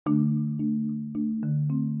Hello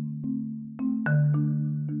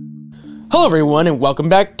everyone and welcome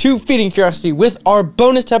back to Feeding Curiosity with our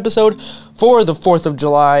bonus episode for the 4th of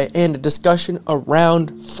July and a discussion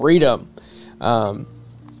around freedom.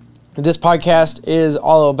 This podcast is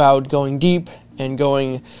all about going deep and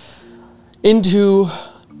going into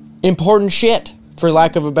important shit, for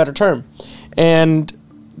lack of a better term. And,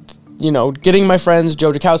 you know, getting my friends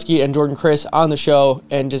Joe Jakowski and Jordan Chris on the show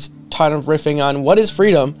and just kind of riffing on what is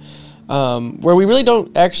freedom, where we really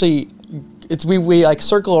don't actually... we like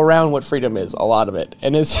circle around what freedom is, a lot of it,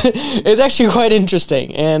 and it's actually quite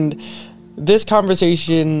interesting. And this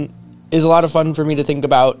conversation is a lot of fun for me to think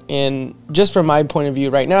about. And just from my point of view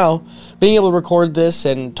right now, being able to record this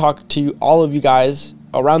and talk to all of you guys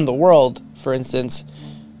around the world, for instance,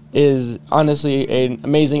 is honestly an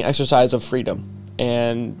amazing exercise of freedom.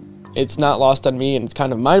 And it's not lost on me, and it's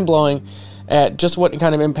kind of mind-blowing at just what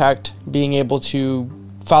kind of impact being able to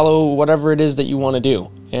follow whatever it is that you want to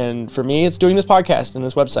do. And for me, it's doing this podcast and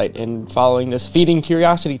this website and following this Feeding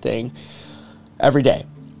Curiosity thing every day.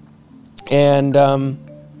 And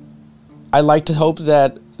I like to hope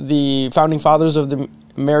that the founding fathers of the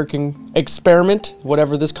American experiment,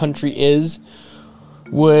 whatever this country is,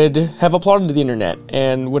 would have applauded the internet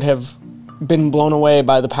and would have been blown away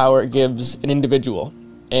by the power it gives an individual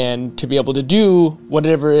and to be able to do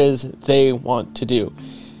whatever it is they want to do.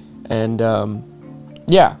 And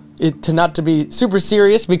to not to be super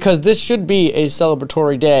serious, because this should be a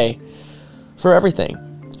celebratory day for everything.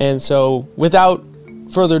 And so without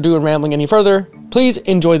further ado and rambling any further, please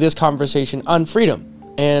enjoy this conversation on freedom.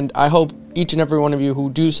 And I hope each and every one of you who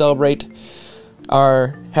do celebrate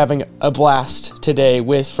are having a blast today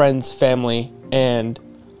with friends, family, and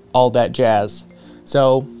all that jazz.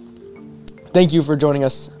 So thank you for joining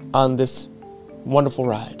us on this wonderful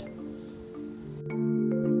ride.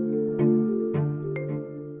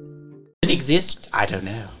 Exists? I don't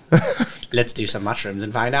know. Let's do some mushrooms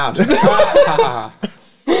and find out.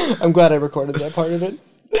 I'm glad I recorded that part of it.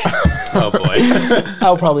 Oh boy.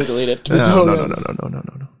 I'll probably delete it. No.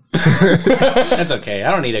 That's okay.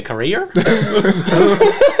 I don't need a career.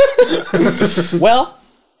 Well,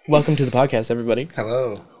 welcome to the podcast, everybody.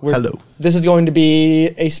 Hello. Hello. This is going to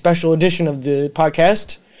be a special edition of the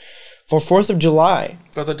podcast for 4th of July.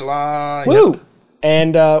 4th of July. Woo! Yep.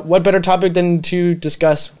 And what better topic than to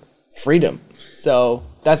discuss freedom? So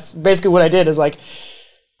that's basically what I did. Is like,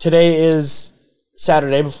 today is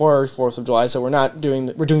Saturday before 4th of July, so we're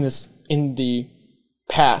doing this in the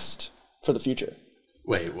past for the future.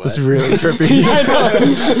 Wait, what? It's really trippy. I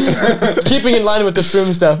know. Keeping in line with the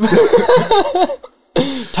shroom stuff.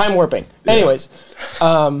 Time warping. Yeah. Anyways,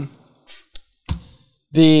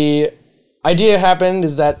 the idea happened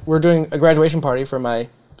is that we're doing a graduation party for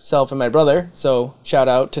myself and my brother. So shout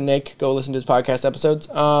out to Nick. Go listen to his podcast episodes.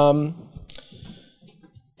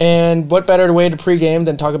 And what better way to pregame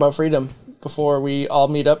than talk about freedom before we all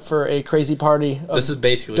meet up for a crazy party of This is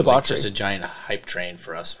basically debauchery. like just a giant hype train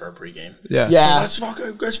for us for a pregame. Yeah. Yeah. Let's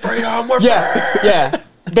fucking get freedom. We're Yeah.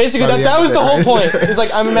 Basically, that was the whole point. It's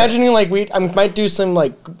like, I'm imagining like I might do some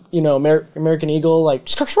like, you know, American Eagle like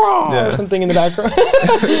or something in the background.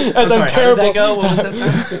 As I'm terrible. How did that go? What was that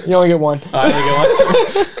sound? You only get one. I only get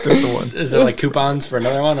one. Just the one. Is there like coupons for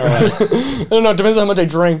another one or what? I don't know. It depends on how much I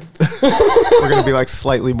drink. We're gonna be like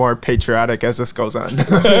slightly more patriotic as this goes on.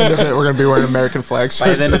 We're gonna be wearing American flag shirts.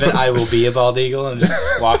 By the end of it, I will be a bald eagle and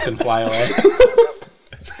just squawk and fly away.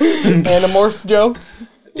 Anamorph Joe.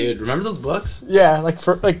 Dude, remember those books? Yeah, like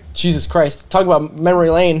Jesus Christ. Talk about memory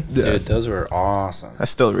lane. Yeah. Dude, those were awesome. I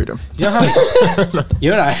still read them. You know how many,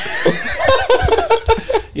 you and I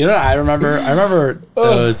You know what I remember? I remember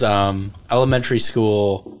those elementary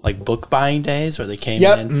school like book buying days where they came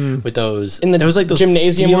in with those there was like those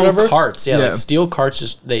gymnasium steel or whatever? carts. Yeah, like steel carts,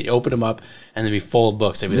 just they'd open them up and they'd be full of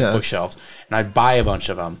books. They'd be like bookshelves. And I'd buy a bunch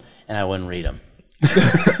of them and I wouldn't read them.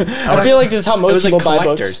 I feel like that's how most people buy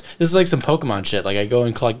books. This is like some Pokemon shit. Like I go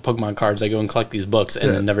and collect Pokemon cards, I go and collect these books and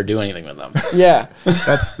then never do anything with them. Yeah.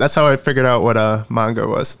 That's how I figured out what manga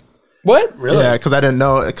was. What? Really? Yeah, because I didn't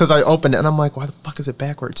know. Because I opened it and I'm like, why the fuck is it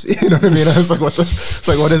backwards? You know what I mean? I was like, what the? It's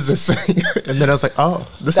like, what is this thing? And then I was like,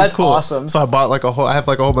 oh, this is cool. Awesome. So I bought like I have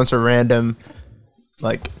like a whole bunch of random,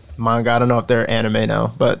 like manga. I don't know if they're anime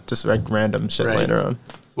now, but just like random shit laying around.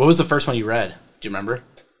 What was the first one you read? Do you remember?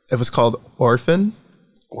 It was called Orphan.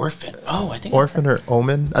 Orphan. Oh, I think Orphan or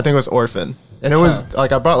Omen. I think it was Orphan. And it was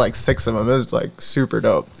like I bought like 6 of them. It was like super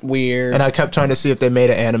dope. Weird. And I kept trying to see if they made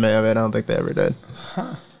an anime of it. I don't think they ever did.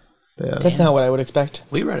 Huh. Yeah. That's not what I would expect.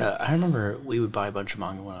 We read I remember we would buy a bunch of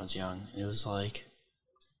manga when I was young. It was like,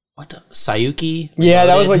 what the? Sayuki? Yeah,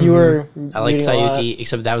 that was what you were I liked reading a lot. Sayuki,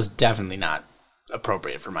 except that was definitely not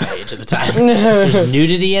appropriate for my age at the time. There's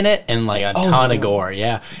nudity in it and like a ton of gore.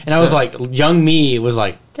 Yeah. And I was like, young me was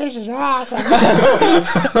like, this is awesome.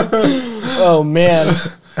 Oh man.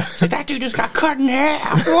 That dude just got cut in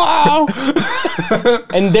half. Whoa.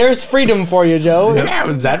 And there's freedom for you, Joe. Yeah,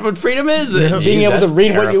 is that what freedom is? Yeah. Being able to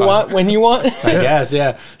read what you want when you want. I guess,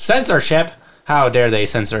 yeah. Censorship. How dare they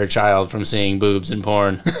censor a child from seeing boobs and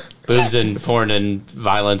porn? Boobs and porn and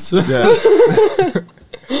violence. Yeah.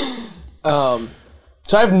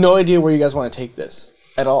 So I have no idea where you guys want to take this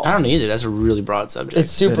at all. I don't either. That's a really broad subject.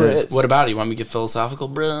 It's super. What about it? You want me to get philosophical,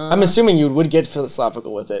 bro? I'm assuming you would get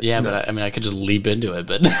philosophical with it. Yeah, but I could just leap into it,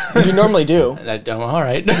 but you normally do. I don't. All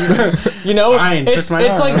right. You know, fine, it's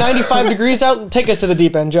like 95 degrees out. Take us to the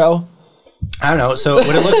deep end, Joe. I don't know. So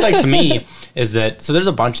what it looks like to me is that there's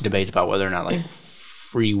a bunch of debates about whether or not like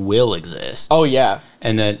free will exists. Oh yeah.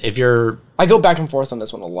 And then if you're, I go back and forth on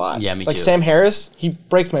this one a lot. Yeah, me like too. Sam Harris, he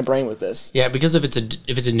breaks my brain with this. Yeah, because if it's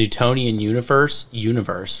a Newtonian universe,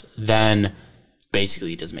 then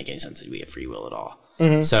basically it doesn't make any sense that we have free will at all.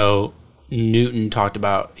 Mm-hmm. So Newton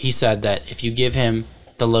he said that if you give him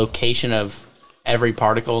the location of every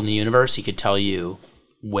particle in the universe, he could tell you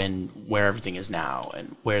where everything is now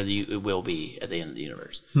and where it will be at the end of the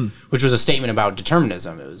universe. Which was a statement about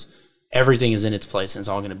determinism. It was everything is in its place and it's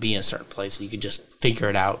all going to be in a certain place, and you can just figure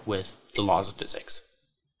it out with the laws of physics.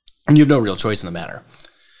 And you have no real choice in the matter.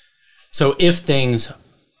 So if things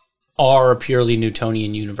are a purely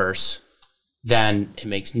Newtonian universe, then it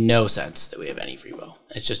makes no sense that we have any free will.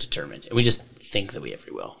 It's just determined. And we just think that we have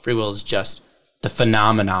free will. Free will is just the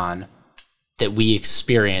phenomenon that we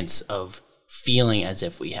experience of feeling as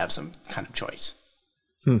if we have some kind of choice.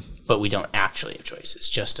 But we don't actually have choice. It's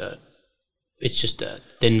just a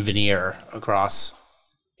thin veneer across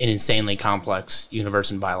an insanely complex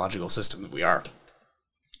universe and biological system that we are.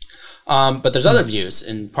 But there's other views,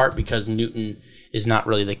 in part because Newton is not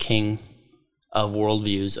really the king of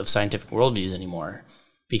worldviews, of scientific worldviews anymore,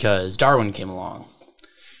 because Darwin came along.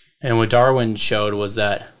 And what Darwin showed was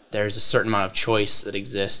that there's a certain amount of choice that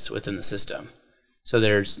exists within the system. So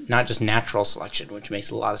there's not just natural selection, which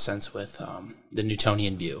makes a lot of sense with the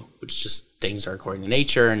Newtonian view, which just things are according to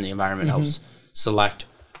nature and the environment helps select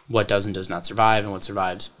what does and does not survive, and what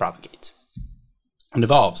survives propagates and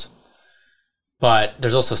evolves. But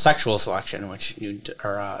there's also sexual selection, which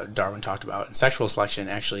Darwin talked about. And sexual selection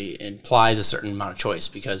actually implies a certain amount of choice,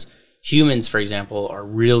 because humans, for example, are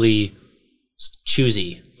really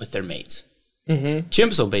choosy with their mates.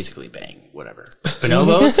 Chimps will basically bang whatever.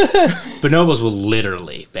 Bonobos will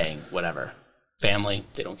literally bang whatever. Family,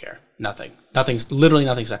 they don't care. Nothing's literally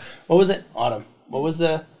nothing. What was it, Autumn? What was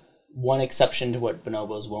the one exception to what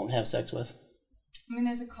bonobos won't have sex with? I mean,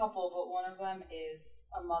 there's a couple, but one of them is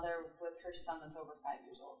a mother with her son that's over 5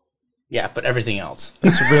 years old. Yeah, but everything else.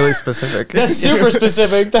 It's really specific. That's super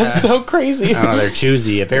specific. That's so crazy. I don't know, they're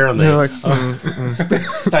choosy, apparently. They're like,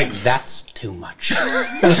 like, that's too much.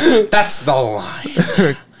 That's the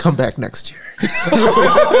line. Come back next year.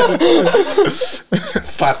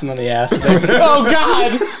 Slaps him on the ass. Oh,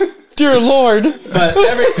 God. Dear Lord.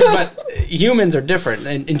 But humans are different.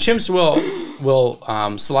 And chimps will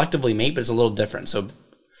selectively mate, but it's a little different. So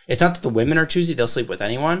it's not that the women are choosy. They'll sleep with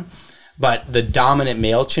anyone. But the dominant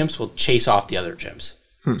male chimps will chase off the other chimps.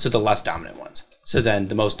 So the less dominant ones. So then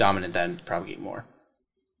the most dominant then propagate more.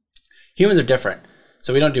 Humans are different.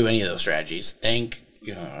 So we don't do any of those strategies. Thank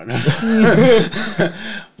God.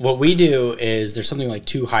 What we do is there's something like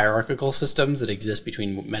 2 hierarchical systems that exist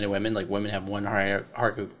between men and women. Like women have one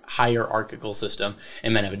hierarchical system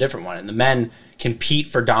and men have a different one. And the men compete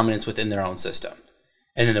for dominance within their own system.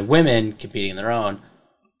 And then the women competing in their own,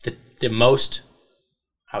 the most...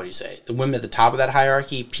 How would you say? The women at the top of that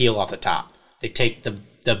hierarchy peel off the top. They take the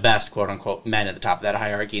best, quote unquote, men at the top of that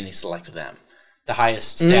hierarchy and they select them. The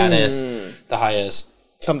highest status, the highest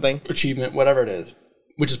something achievement, whatever it is.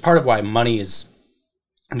 Which is part of why money is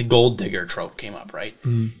the gold digger trope came up, right?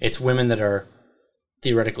 It's women that are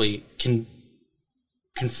theoretically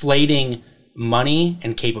conflating money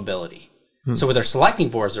and capability. So what they're selecting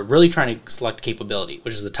for is they're really trying to select capability,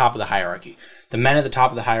 which is the top of the hierarchy. The men at the top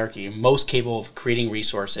of the hierarchy are most capable of creating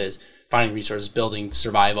resources, finding resources, building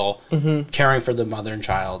survival, caring for the mother and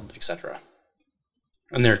child, etc.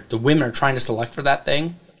 And the women are trying to select for that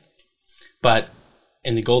thing, but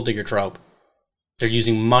in the gold digger trope, they're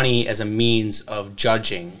using money as a means of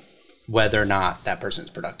judging whether or not that person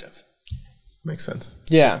is productive. Makes sense.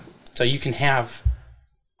 Yeah. So you can have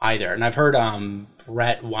either. And I've heard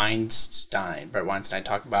Brett Weinstein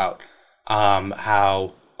talk about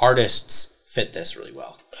how artists fit this really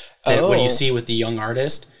well. That what you see with the young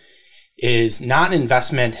artist is not an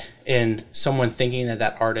investment in someone thinking that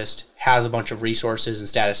that artist has a bunch of resources and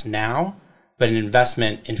status now, but an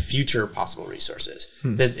investment in future possible resources.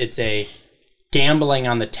 That it's a gambling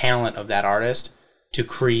on the talent of that artist to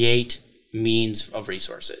create means of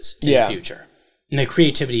resources in the future. And the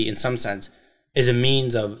creativity, in some sense, is a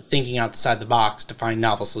means of thinking outside the box to find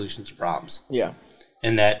novel solutions to problems. Yeah.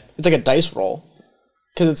 And that It's like a dice roll.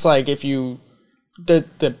 Because it's like if you...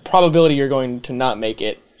 The probability you're going to not make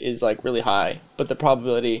it is like really high. But the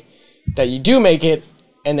probability that you do make it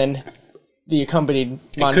and then the accompanied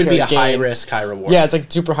monetary it could be a gain, high risk, high reward. Yeah, it's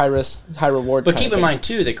like super high risk, high reward. But kind keep of in thing. mind,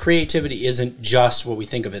 too, that creativity isn't just what we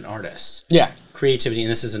think of in artists. Yeah. Creativity,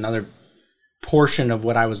 and this is another portion of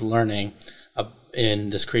what I was learning in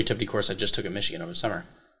this creativity course I just took at Michigan over the summer,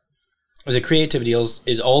 was that creativity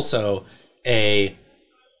is also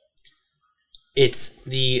it's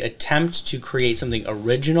the attempt to create something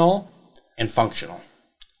original and functional.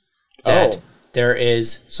 That there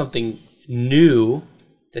is something new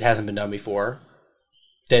that hasn't been done before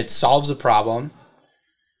that solves a problem,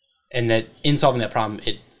 and that in solving that problem,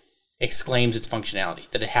 it exclaims its functionality,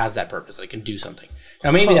 that it has that purpose, that it can do something.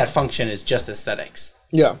 Now, maybe that function is just aesthetics,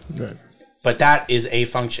 Yeah. Right. but that is a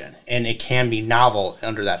function, and it can be novel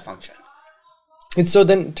under that function. And so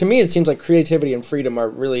then, to me, it seems like creativity and freedom are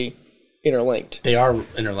really interlinked. They are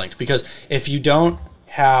interlinked, because if you don't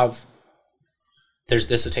have...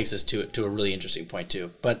 This takes us to a really interesting point,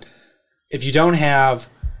 too. But if you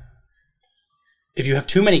have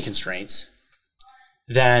too many constraints,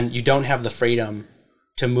 then you don't have the freedom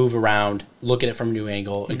to move around, look at it from a new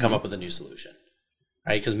angle, and come up with a new solution,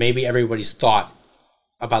 right? Because maybe everybody's thought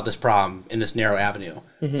about this problem in this narrow avenue,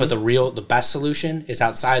 but the best solution is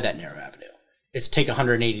outside that narrow avenue. It's take a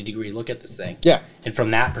 180-degree look at this thing. Yeah. And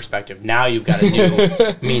from that perspective, now you've got a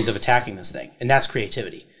new means of attacking this thing, and that's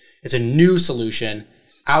creativity. It's a new solution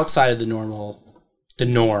outside of the norm.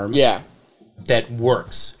 Yeah. That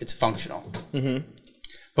works. It's functional.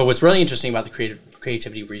 But what's really interesting about the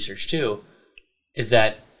creativity research too is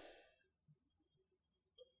that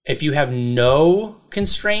if you have no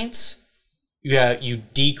constraints, you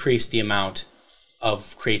decrease the amount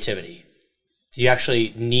of creativity. You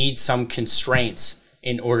actually need some constraints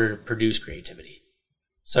in order to produce creativity.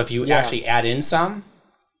 So if you actually add in some,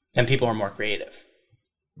 then people are more creative.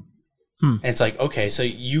 And it's like, okay, so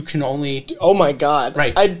you can only... Oh my God.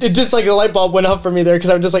 Right. It just like a light bulb went off for me there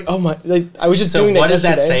because I was just like, oh my... Like, I was just doing that yesterday. So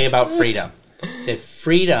what does that say about freedom? That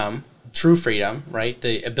freedom, true freedom, right?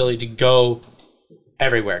 The ability to go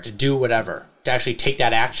everywhere, to do whatever, to actually take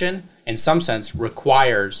that action, in some sense,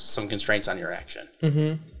 requires some constraints on your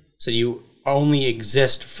action. So you only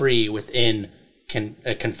exist free within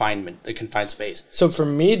a confined space. So for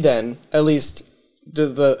me then, at least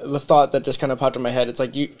the thought that just kind of popped in my head, it's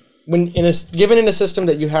like given in a system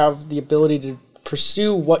that you have the ability to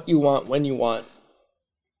pursue what you want when you want,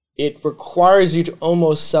 it requires you to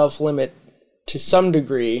almost self-limit to some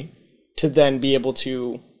degree to then be able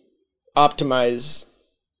to optimize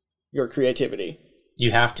your creativity.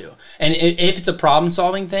 You have to. And if it's a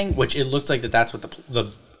problem-solving thing, which it looks like that's what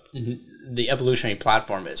the evolutionary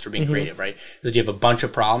platform is for being creative, right? That you have a bunch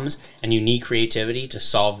of problems and you need creativity to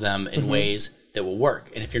solve them in ways that will work.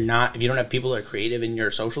 And if you don't have people that are creative in your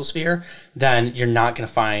social sphere, then you're not going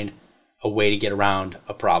to find a way to get around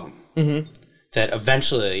a problem. That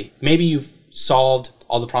eventually, maybe you've solved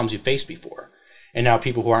all the problems you faced before, and now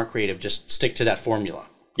people who aren't creative just stick to that formula.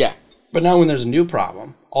 Yeah. But now when there's a new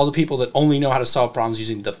problem, all the people that only know how to solve problems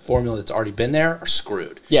using the formula that's already been there are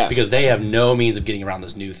screwed. Yeah. Because they have no means of getting around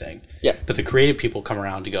this new thing. Yeah. But the creative people come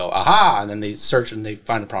around to go, aha, and then they search and they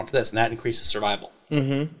find a problem for this, and that increases survival.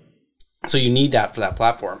 So you need that for that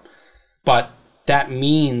platform. But that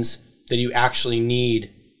means that you actually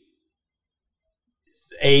need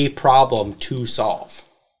a problem to solve.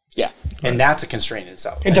 Yeah. And that's a constraint in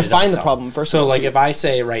itself. And define the problem first. So like if I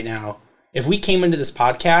say right now, if we came into this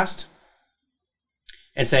podcast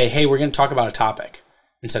and say, hey, we're going to talk about a topic,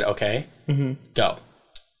 and said, okay, go.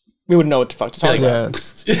 We wouldn't know what the fuck to talk about.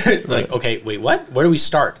 Like, okay, wait, what? Where do we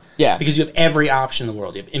start? Yeah. Because you have every option in the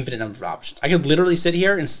world. You have infinite number of options. I could literally sit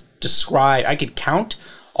here and describe, I could count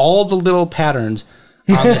all the little patterns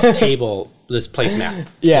on this table, this placemat.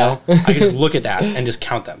 Yeah. You know? I could just look at that and just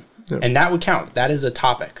count them. And that would count. That is a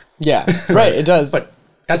topic. Yeah. Right, it does. But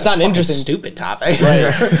that's not not an interesting. stupid topic.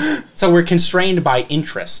 Right. So we're constrained by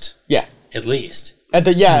interest, yeah. at least. At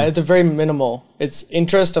the very minimal, it's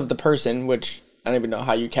interest of the person, which I don't even know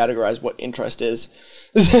how you categorize what interest is.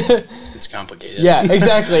 It's complicated. Yeah,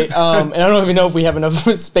 exactly. And I don't even know if we have enough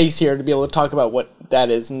space here to be able to talk about what that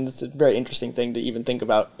is. And it's a very interesting thing to even think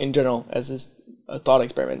about in general as a thought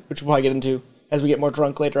experiment, which we'll probably get into as we get more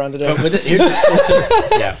drunk later on today. But with it, here's the cool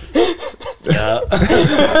thing. Yeah.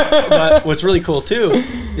 But what's really cool too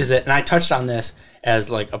is that, and I touched on this as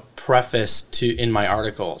like a preface in my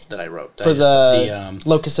article that I wrote For the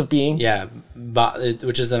locus of being. Yeah,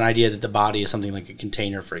 which is an idea that the body is something like a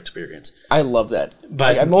container for experience. I love that.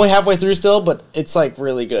 But I'm only halfway through still, but it's like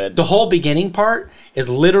really good. The whole beginning part is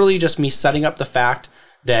literally just me setting up the fact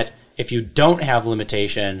that if you don't have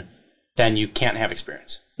limitation, then you can't have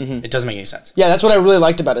experience. It doesn't make any sense. Yeah, that's what I really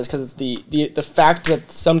liked about it, is because it's the fact that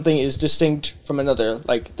something is distinct from another.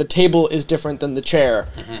 Like, the table is different than the chair,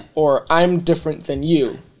 or I'm different than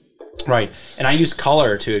you. Right. And I use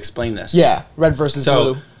color to explain this. Yeah, red versus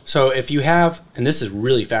blue. So if you have, and this is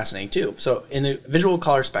really fascinating too. So in the visual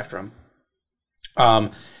color spectrum,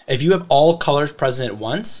 if you have all colors present at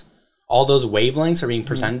once, all those wavelengths are being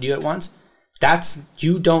presented to you at once,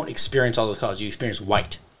 you don't experience all those colors. You experience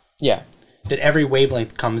white. Yeah. That every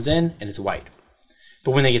wavelength comes in and it's white.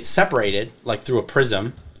 But when they get separated, like through a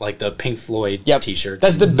prism, like the Pink Floyd t-shirt.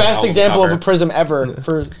 That's the best example of a prism ever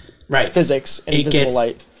for physics and invisible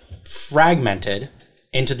light. Fragmented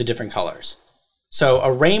into the different colors. So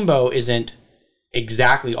a rainbow isn't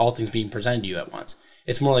exactly all things being presented to you at once.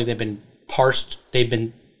 It's more like they've been parsed, they've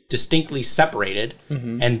been distinctly separated,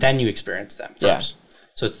 and then you experience them first. Yeah.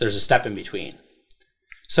 So there's a step in between.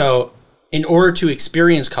 So in order to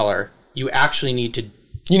experience color, you actually need to...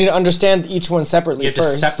 You need to understand each one separately first. You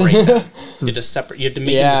have to separate them. You have to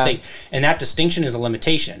make them distinct. And that distinction is a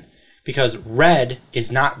limitation, because red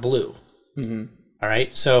is not blue. All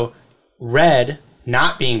right? So red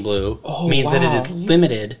not being blue means that it is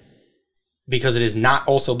limited because it is not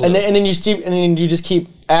also blue. And then you just keep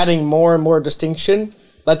adding more and more distinction.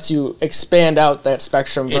 Lets you expand out that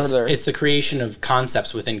spectrum further. It's the creation of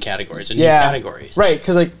concepts within categories and new categories. Right,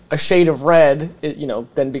 because like a shade of red,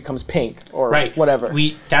 then becomes pink or whatever.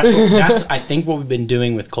 That's I think what we've been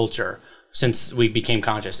doing with culture since we became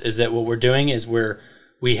conscious is that what we're doing is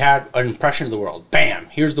we had an impression of the world. Bam,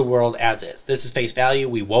 here's the world as is. This is face value.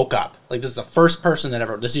 We woke up. Like, this is the first person that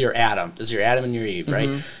ever. This is your Adam. This is your Adam and your Eve,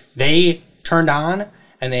 right? They turned on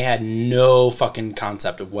and they had no fucking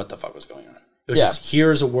concept of what the fuck was going on. It was just,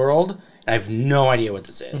 here's a world, and I have no idea what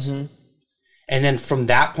this is. And then from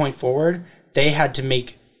that point forward, they had to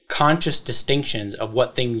make conscious distinctions of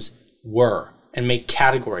what things were and make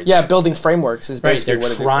categories. Yeah, building frameworks is basically what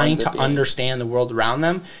it is. They're trying to understand the world around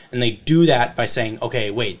them, and they do that by saying,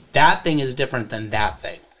 okay, wait, that thing is different than that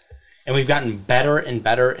thing. And we've gotten better and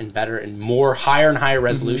better and better and more higher and higher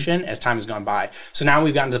resolution as time has gone by. So now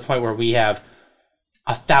we've gotten to the point where we have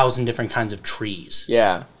 1,000 different kinds of trees.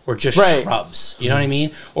 Yeah. Or just shrubs. You know what I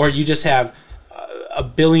mean? Or you just have a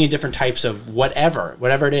billion different types of whatever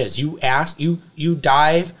it is. You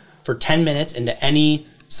dive for 10 minutes into any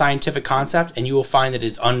scientific concept and you will find that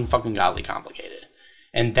it's unfucking godly complicated.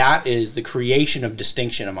 And that is the creation of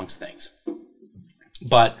distinction amongst things.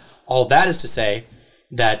 But all that is to say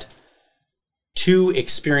that to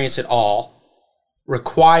experience it all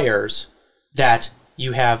requires that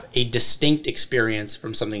you have a distinct experience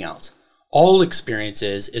from something else. All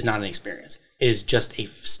experiences is not an experience. It is just a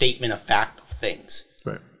statement of fact of things.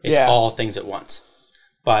 Right. It's all things at once.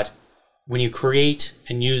 But when you create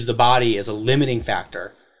and use the body as a limiting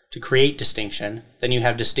factor to create distinction, then you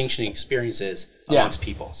have distinction experiences amongst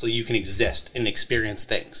people. So you can exist and experience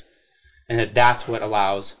things. And that's what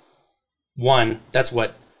allows, that's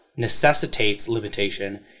what necessitates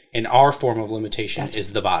limitation. And our form of limitation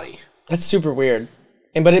is the body. That's super weird.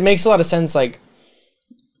 But it makes a lot of sense, like,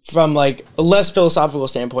 from like a less philosophical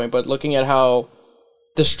standpoint, but looking at how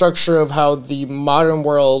the structure of how the modern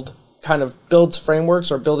world kind of builds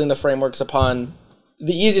frameworks, or building the frameworks upon,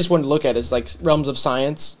 the easiest one to look at is like realms of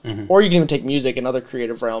science, or you can even take music and other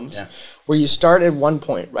creative realms, where you start at one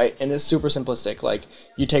point, right? And it's super simplistic. Like,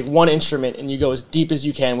 you take one instrument and you go as deep as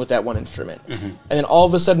you can with that one instrument. And then all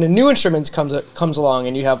of a sudden a new instrument comes along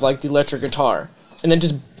and you have like the electric guitar, and then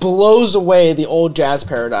just blows away the old jazz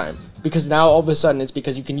paradigm. Because now all of a sudden it's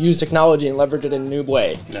because you can use technology and leverage it in a new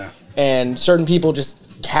way. Yeah. And certain people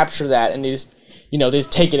just capture that and they just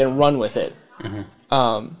take it and run with it.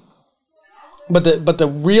 But the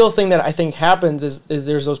real thing that I think happens is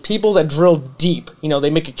there's those people that drill deep. They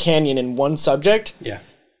make a canyon in one subject. Yeah.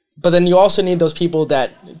 But then you also need those people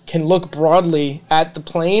that can look broadly at the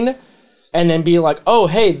plane and then be like, oh,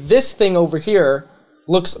 hey, this thing over here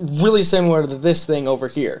looks really similar to this thing over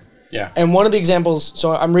here. Yeah. And one of the examples,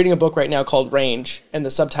 so I'm reading a book right now called Range, and the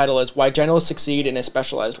subtitle is Why Generalists Succeed in a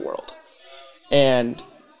Specialized World. And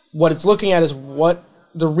what it's looking at is what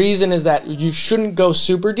the reason is that you shouldn't go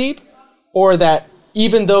super deep, or that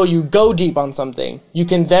even though you go deep on something, you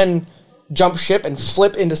can then jump ship and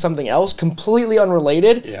flip into something else completely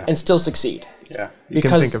unrelated Yeah. and still succeed. Yeah. You can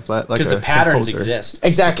Because- think of that like Because a the patterns composer. exist.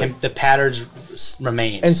 Exactly. The patterns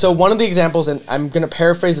remain. And so one of the examples, and I'm going to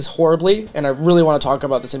paraphrase this horribly, and I really want to talk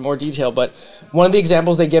about this in more detail, but one of the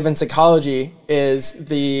examples they give in psychology is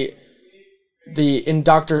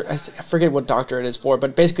I forget what doctor it is for,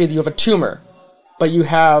 but basically you have a tumor, but you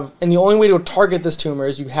have, and the only way to target this tumor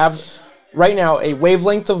is you have right now a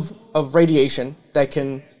wavelength of radiation that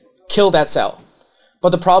can kill that cell. But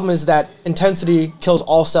the problem is that intensity kills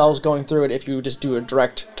all cells going through it if you just do a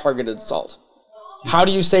direct targeted assault. How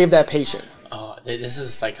do you save that patient? This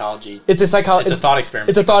is psychology. It's a It's a thought experiment.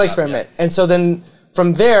 It's a thought Yeah. experiment. And so then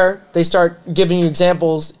from there, they start giving you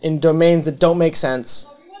examples in domains that don't make sense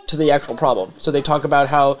to the actual problem. So they talk about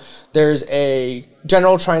how there's a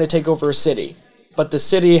general trying to take over a city, but the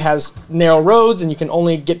city has narrow roads and you can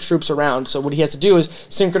only get troops around. So what he has to do is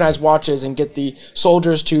synchronize watches and get the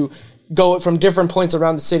soldiers to go from different points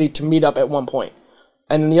around the city to meet up at one point.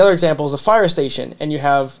 And then the other example is a fire station, and you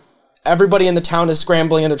have everybody in the town is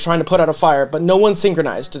scrambling and they're trying to put out a fire, but no one's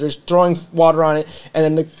synchronized. They're just throwing water on it, and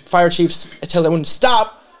then the fire chiefs tell everyone to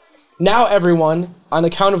stop. Now everyone, on the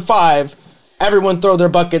count of 5, everyone throw their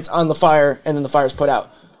buckets on the fire, and then the fire's put out.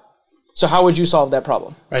 So how would you solve that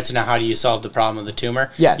problem? Right, so now how do you solve the problem of the tumor?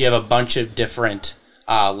 Yes. You have a bunch of different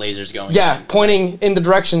lasers going Yeah, in. pointing in the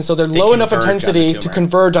direction so they're low enough converge on the intensity to tumor.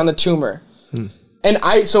 converge on the tumor. And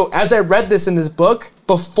so as I read this in this book,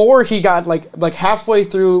 before he got like halfway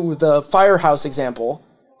through the firehouse example,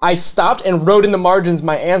 I stopped and wrote in the margins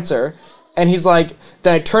my answer. And he's like,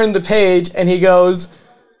 then I turned the page and he goes,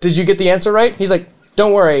 "Did you get the answer right?" He's like,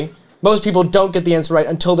 "Don't worry. Most people don't get the answer right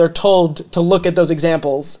until they're told to look at those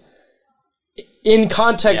examples in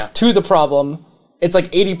context Yeah. to the problem." It's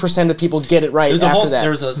like 80% of people get it right There's after a whole. that.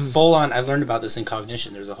 There's a full on. I learned about this in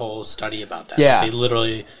cognition. There's a whole study about that. Yeah. They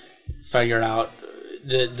literally figure out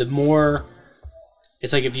the more.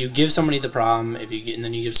 It's like if you give somebody the problem, and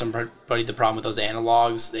then you give somebody the problem with those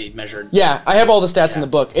analogs, they measure. Yeah, I have all the stats in the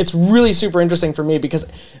book. It's really super interesting for me because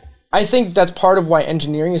I think that's part of why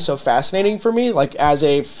engineering is so fascinating for me, like as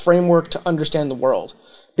a framework to understand the world.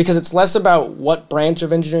 Because it's less about what branch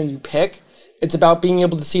of engineering you pick, it's about being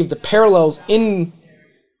able to see the parallels in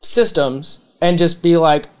systems and just be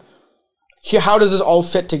like, how does this all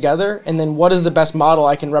fit together? And then what is the best model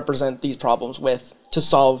I can represent these problems with to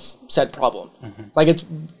solve said problem? Like it's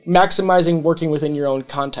maximizing working within your own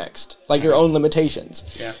context, like your own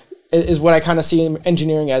limitations. Yeah. Is what I kind of see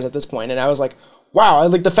engineering as at this point. And I was like, wow,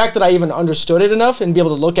 like the fact that I even understood it enough and be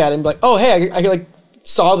able to look at it and be like, oh, hey, I like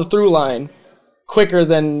saw the through line quicker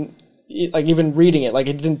than like even reading it. Like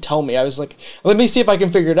it didn't tell me. I was like, let me see if I can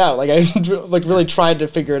figure it out. Like I like really tried to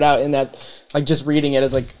figure it out in that, like just reading it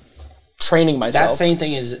as like training myself. That same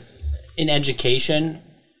thing is in education.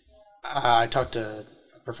 I talked to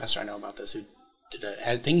a professor I know about this who did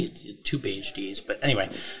I think he did 2 PhDs, but anyway,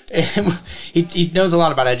 he knows a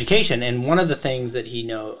lot about education. And one of the things that he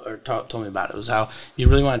told me about it was how you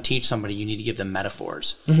really want to teach somebody, you need to give them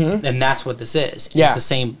metaphors, and that's what this is. Yeah.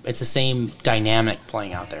 It's the same dynamic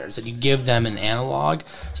playing out there. Is that you give them an analog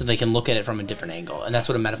so they can look at it from a different angle, and that's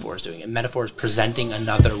what a metaphor is doing. A metaphor is presenting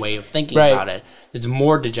another way of thinking Right. about it. It's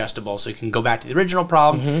more digestible, so you can go back to the original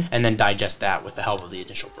problem and then digest that with the help of the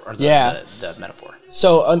initial or the metaphor.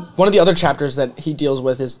 So one of the other chapters that he deals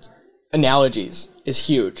with is analogies is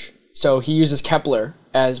huge. So he uses Kepler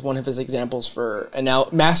as one of his examples for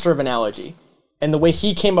master of analogy. And the way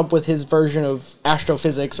he came up with his version of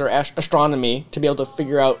astrophysics or astronomy to be able to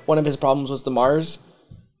figure out one of his problems was the Mars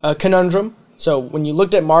conundrum. So when you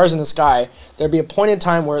looked at Mars in the sky, there'd be a point in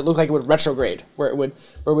time where it looked like it would retrograde, where it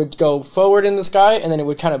would go forward in the sky and then it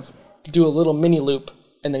would kind of do a little mini loop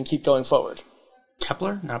and then keep going forward.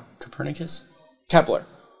 Kepler, not Copernicus. Kepler.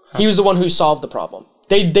 He was the one who solved the problem.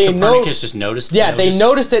 They Copernicus just noticed. they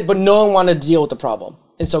noticed it, but no one wanted to deal with the problem,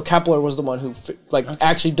 and so Kepler was the one who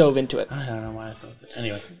actually dove into it. I don't know why I thought that.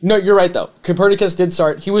 Anyway, No, you're right though. Copernicus did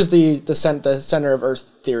start. He was the center of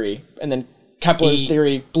Earth theory, and then Kepler's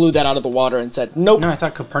theory blew that out of the water and said, nope, no, I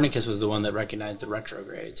thought Copernicus was the one that recognized the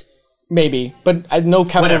retrogrades. maybe. But I know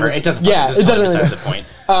Kepler. Whatever, was- it doesn't. Yeah, This it doesn't. totally Really, besides the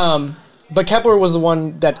point. But Kepler was the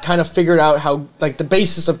one that kind of figured out how, like, the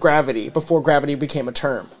basis of gravity before gravity became a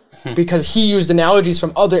term. Because he used analogies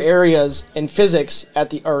from other areas in physics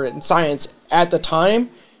or in science at the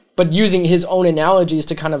time, but using his own analogies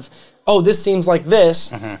to kind of, oh, this seems like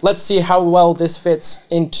this. Let's see how well this fits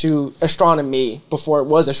into astronomy before it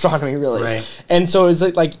was astronomy, really. Right. And so it's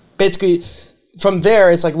like basically from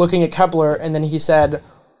there, it's like looking at Kepler, and then he said,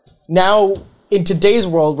 now in today's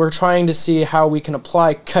world, we're trying to see how we can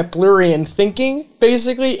apply Keplerian thinking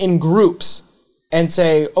basically in groups. and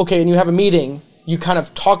say, okay, and you have a meeting, you kind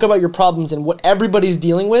of talk about your problems, and what everybody's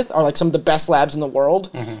dealing with are like some of the best labs in the world,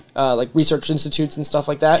 like research institutes and stuff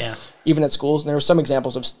like that, even at schools. And there were some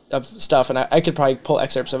examples of stuff, and I could probably pull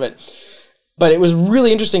excerpts of it. But it was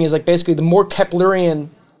really interesting is like basically the more Keplerian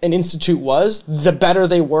an institute was, the better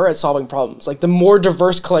they were at solving problems. Like the more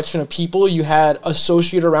diverse collection of people you had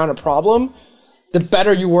associated around a problem, the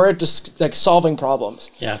better you were at just like solving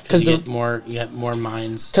problems. Yeah, because you have more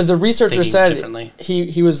minds. Because the researcher said differently.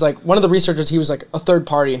 he was like one of the researchers. He was like a third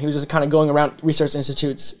party, and he was just kind of going around research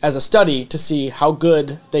institutes as a study to see how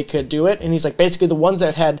good they could do it. And he's like basically the ones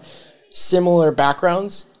that had similar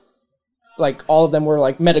backgrounds, like all of them were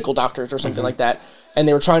like medical doctors or something like that, and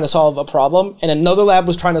they were trying to solve a problem. And another lab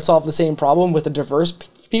was trying to solve the same problem with a diverse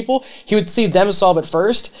people. He would see them solve it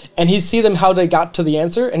first, and he'd see them how they got to the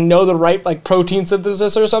answer and know the right like protein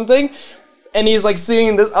synthesis or something. And he's like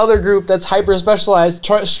seeing this other group that's hyper specialized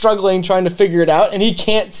struggling trying to figure it out, and he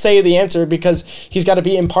can't say the answer because he's got to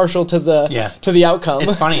be impartial to the outcome.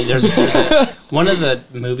 It's funny. There's one of the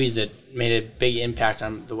movies that made a big impact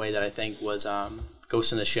on the way that I think was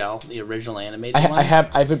Ghost in the Shell, the original animated one. I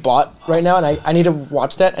have it bought right now, and I need to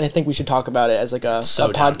watch that, and I think we should talk about it as like a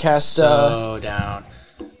podcast. So down.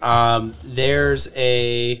 There's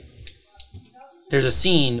a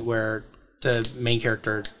scene where the main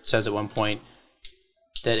character says at one point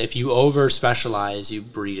that if you over specialize, you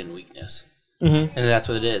breed in weakness. And that's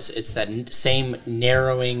what it is. It's that same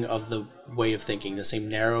narrowing of the way of thinking, the same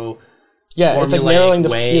narrow it's like narrowing the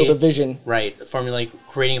field of vision. Right.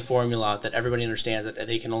 Creating a formula that everybody understands that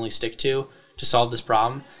they can only stick to solve this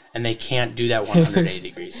problem, and they can't do that 180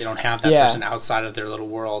 degrees. They don't have that person outside of their little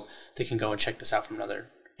world that can go and check this out from another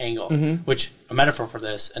angle. Which, a metaphor for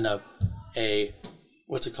this, and a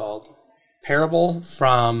what's it called? Parable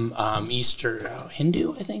from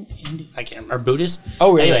Hindu, I think. I can't remember. Or Buddhist.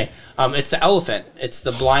 Oh, really? Anyway, it's the elephant. It's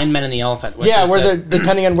the blind men and the elephant. Where they're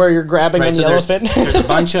depending on where you're grabbing on the elephant.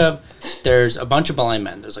 There's a bunch of blind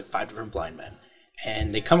men. There's like 5 different blind men,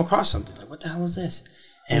 and they come across something like, what the hell is this?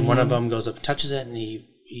 And one of them goes up and touches it, and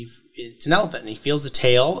it's an elephant, and he feels the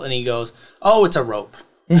tail, and he goes, oh, it's a rope.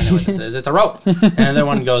 I know what this is. It's a rope. And the other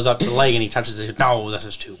one goes up to the leg, and he touches it. No, this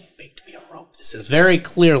is too big to be a rope. This is very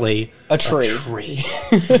clearly a tree.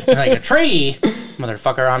 Like a tree,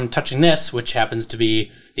 motherfucker. I'm touching this, which happens to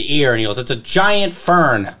be the ear, and he goes, it's a giant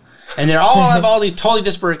fern. And they all have all these totally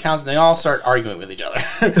disparate accounts, and they all start arguing with each other.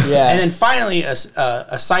 And then finally, a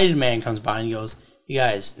sighted man comes by and he goes, you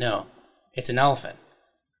guys, no, it's an elephant.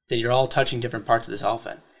 That you're all touching different parts of this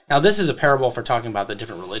elephant. Now, this is a parable for talking about the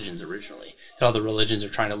different religions originally. That all the religions are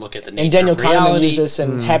trying to look at the nature and Daniel of reality. Kahneman used this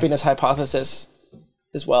in Happiness Hypothesis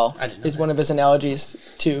as well. I didn't know is one of his analogies,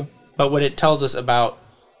 too. But what it tells us about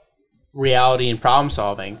reality and problem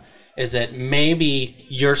solving is that maybe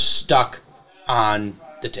you're stuck on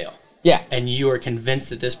the tail. Yeah. And you are convinced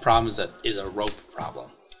that this problem is a rope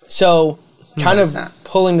problem. So, kind of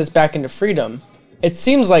pulling this back into freedom, it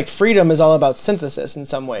seems like freedom is all about synthesis in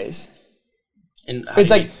some ways. And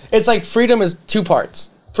it's like freedom is 2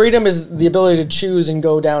 parts. Freedom is the ability to choose and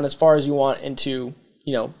go down as far as you want and to,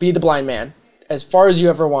 be the blind man as far as you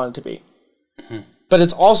ever wanted to be. But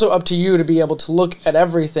it's also up to you to be able to look at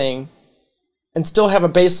everything and still have a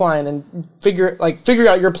baseline and figure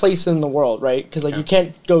out your place in the world, right? Because you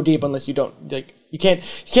can't go deep unless you don't you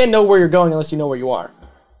can't know where you're going unless you know where you are,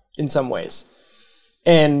 in some ways.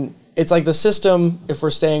 And it's like the system. If we're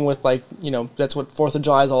staying with that's what 4th of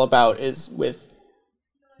July is all about. Is with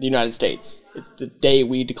the United States. It's the day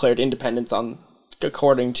we declared independence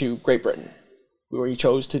according to Great Britain, where we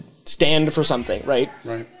chose to stand for something, right?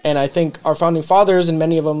 Right. And I think our founding fathers, and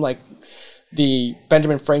many of them the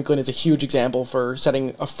Benjamin Franklin is a huge example for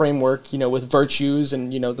setting a framework, with virtues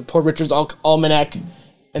and, the Poor Richard's Almanac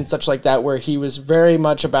and such like that, where he was very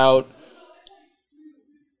much about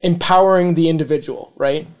empowering the individual,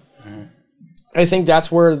 right? I think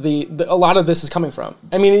that's where a lot of this is coming from.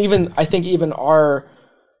 I mean, I think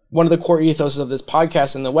one of the core ethos of this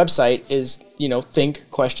podcast and the website is, think,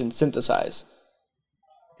 question, synthesize.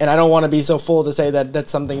 And I don't want to be so full to say that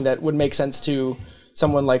that's something that would make sense to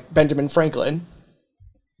someone like Benjamin Franklin,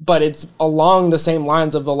 but it's along the same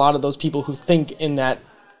lines of a lot of those people who think in that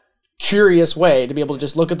curious way, to be able to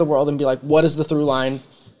just look at the world and be like, what is the through line?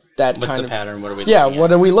 What's the pattern? What are we looking at?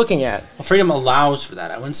 What are we looking at? Well, freedom allows for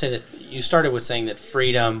that. I wouldn't say that you started with saying that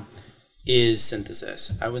freedom is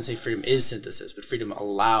synthesis. I wouldn't say freedom is synthesis, but freedom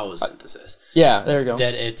allows synthesis. Yeah, there you go.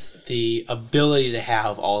 That it's the ability to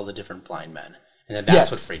have all the different blind men, and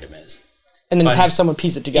that's what freedom is. And then have someone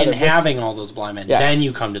piece it together. And having all those blind men, then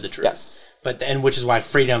you come to the truth. Yes. Which is why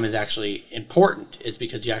freedom is actually important, is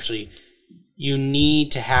because you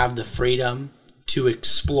need to have the freedom to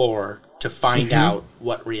explore, to find out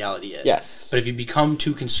what reality is. Yes. But if you become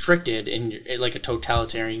too constricted in like a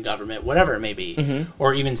totalitarian government, whatever it may be,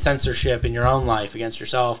 or even censorship in your own life against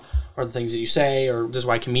yourself or the things that you say, or this is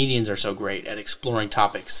why comedians are so great at exploring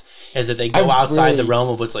topics, is that they go outside the realm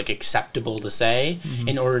of what's like acceptable to say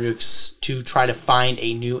in order to try to find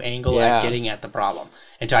a new angle at getting at the problem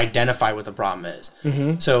and to identify what the problem is.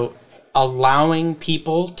 So allowing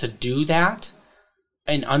people to do that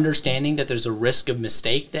and understanding that there's a risk of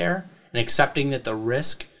mistake there and accepting that the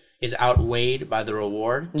risk is outweighed by the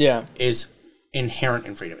reward is inherent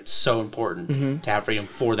in freedom. It's so important to have freedom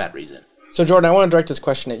for that reason. So Jordan, I want to direct this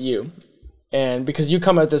question at you, and because you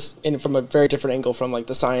come at this from a very different angle from like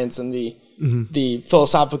the science and the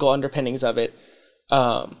philosophical underpinnings of it.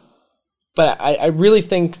 But I really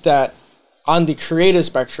think that on the creative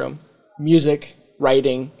spectrum, music,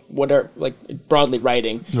 writing, whatever, like broadly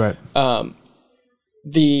writing, Right.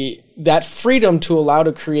 That freedom to allow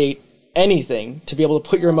to create anything, to be able to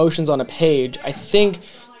put your emotions on a page, I think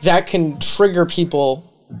that can trigger people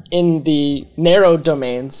in the narrow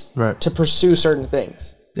domains to pursue certain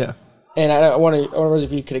things. Yeah. And I wonder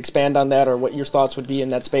if you could expand on that or what your thoughts would be in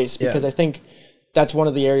that space, because I think that's one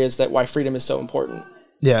of the areas that why freedom is so important.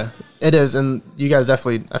 Yeah, it is. And you guys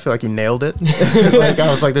definitely, I feel like you nailed it. Like I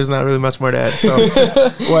was like, there's not really much more to add. So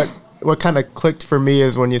what kind of clicked for me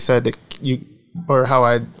is when you said that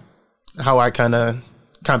how I kind of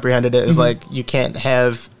comprehended it is like, you can't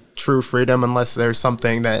have true freedom unless there's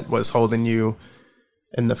something that was holding you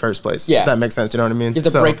in the first place. Yeah. If that makes sense. You know what I mean? You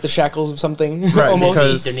have to break the shackles of something. Right. Almost.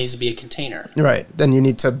 Because there needs to be a container. Right. Then you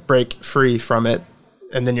need to break free from it,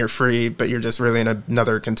 and then you're free, but you're just really in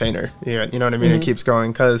another container. You know what I mean? It keeps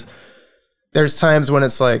going, because there's times when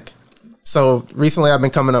it's like, so recently I've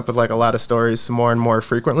been coming up with like a lot of stories more and more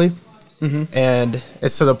frequently. And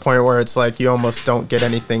it's to the point where it's like you almost don't get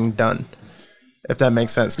anything done, if that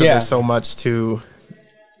makes sense, because there's so much to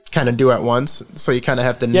kind of do at once, so you kind of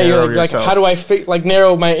have to narrow yourself. Like, how do I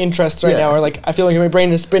narrow my interests right now? Or like, I feel like my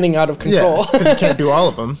brain is spinning out of control. Because you can't do all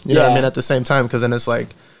of them. You know what I mean? At the same time, because then it's like,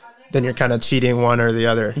 then you're kind of cheating one or the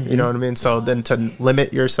other. You know what I mean? So then to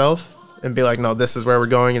limit yourself and be like, no, this is where we're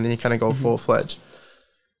going, and then you kind of go full fledged.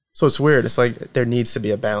 So it's weird. It's like there needs to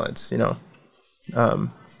be a balance. You know.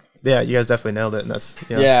 Yeah, you guys definitely nailed it, and that's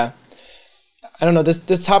yeah. I don't know.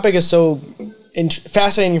 This topic is so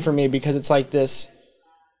fascinating for me, because it's like this,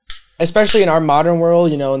 especially in our modern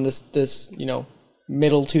world, in this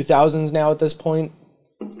middle 2000s now at this point,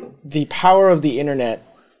 the power of the internet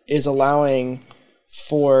is allowing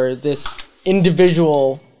for this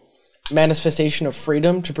individual manifestation of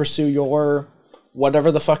freedom to pursue your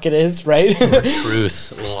whatever the fuck it is, right?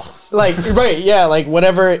 Truth. Like, right, yeah, like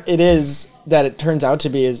whatever it is that it turns out to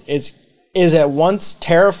be is at once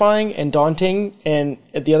terrifying and daunting, and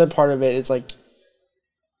the other part of it is like,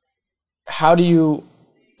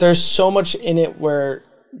 there's so much in it where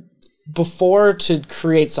before, to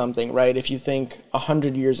create something, right, if you think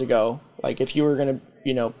 100 years ago, like if you were going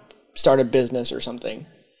to, start a business or something,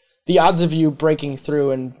 the odds of you breaking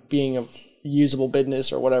through and being a usable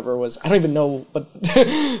business or whatever was, I don't even know, but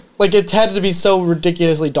like it had to be so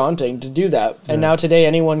ridiculously daunting to do that. And now today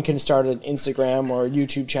anyone can start an Instagram or a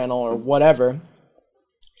YouTube channel or whatever.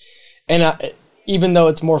 And even though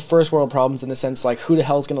it's more first world problems in the sense like, who the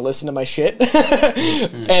hell is going to listen to my shit?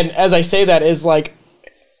 And as I say that is like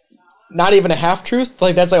not even a half truth,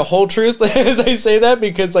 like that's like a whole truth as I say that,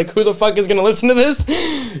 because like who the fuck is going to listen to this?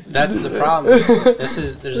 That's the problem.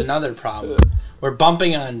 There's another problem. We're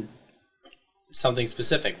bumping on something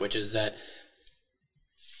specific, which is that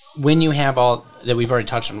when you have all that we've already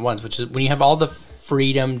touched on once, which is when you have all the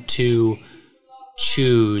freedom to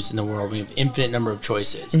choose in the world, when you have infinite number of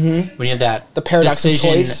choices, when you have that the paradox of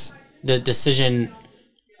choice, the decision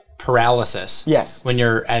paralysis. Yes. When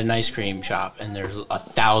you're at an ice cream shop and there's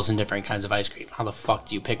 1,000 different kinds of ice cream, how the fuck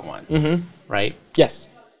do you pick one? Right? Yes.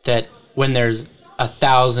 That when there's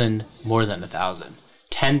 1,000, more than 1,000,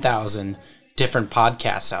 10,000 different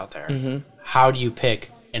podcasts out there, how do you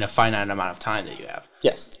pick in a finite amount of time that you have?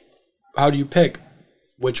 Yes. How do you pick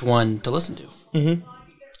which one to listen to?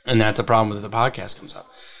 And that's a problem with the podcast comes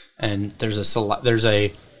up. And there's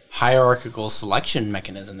a hierarchical selection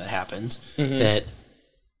mechanism that happens that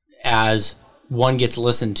as one gets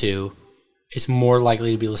listened to, it's more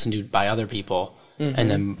likely to be listened to by other people,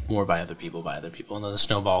 and then more by other people, and then the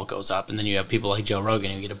snowball goes up, and then you have people like Joe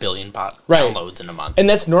Rogan who get 1 billion downloads in a month. And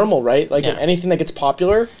that's normal, right? Like in anything that gets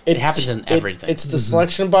popular, it happens in everything. It's the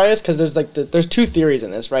selection bias, because there's like there's two theories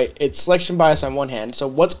in this, right? It's selection bias on one hand, so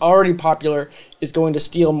what's already popular is going to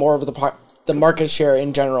steal more of the market share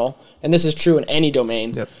in general, and this is true in any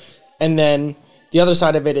domain. And then the other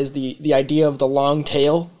side of it is the idea of the long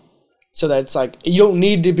tail. So that it's like, you don't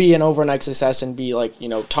need to be an overnight success and be like,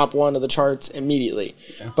 top one of the charts immediately.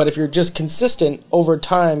 Yeah. But if you're just consistent over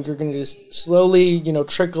time, you're going to just slowly,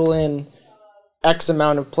 trickle in X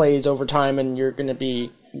amount of plays over time, and you're going to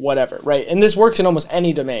be whatever, right? And this works in almost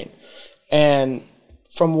any domain. And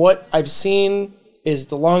from what I've seen is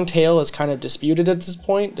the long tail is kind of disputed at this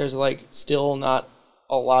point. There's like still not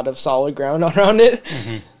a lot of solid ground around it.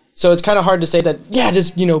 Mm-hmm. So it's kind of hard to say that,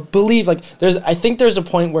 just, believe, like, I think there's a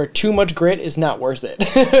point where too much grit is not worth it.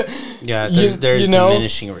 Yeah, there's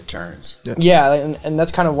diminishing returns. Yeah, and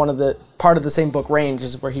that's kind of part of the same book, Range,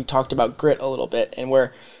 is where he talked about grit a little bit, and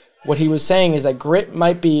where what he was saying is that grit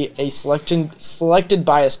might be a selected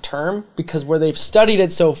bias term, because where they've studied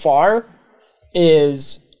it so far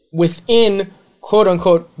is within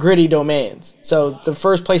quote-unquote gritty domains. So the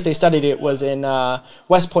first place they studied it was in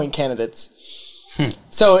West Point candidates.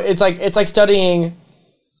 So it's like studying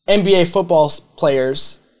NBA football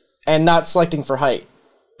players and not selecting for height,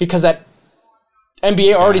 because that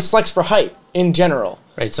NBA already selects for height in general.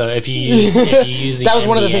 Right. So if you use the that was NBA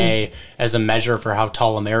one of the things, as a measure for how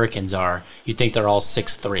tall Americans are, you think they're all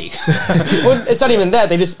 6'3". Well, it's not even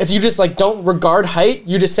that. If you just like don't regard height,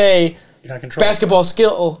 you just say basketball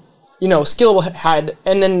skill, skill had,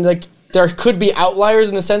 and then like there could be outliers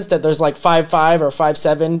in the sense that there's like 5'5" or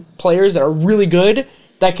 5'7" players that are really good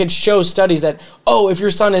that could show studies that, if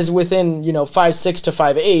your son is within, 5'6" to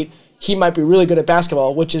 5'8", he might be really good at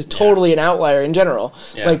basketball, which is totally an outlier in general.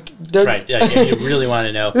 Yeah. Like, right. Yeah, if you really want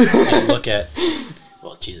to know, you look at,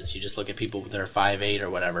 you just look at people that are 5'8" or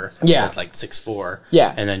whatever. Yeah. That's like 6'4".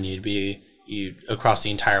 Yeah. And then you across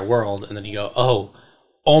the entire world, and then you go,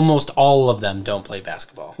 almost all of them don't play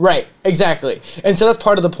basketball. Right, exactly. And so that's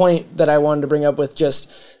part of the point that I wanted to bring up with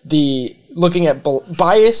just the looking at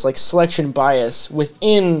bias, like selection bias,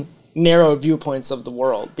 within narrow viewpoints of the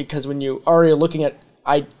world. Because when you are looking at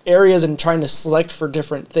areas and trying to select for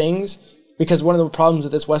different things, because one of the problems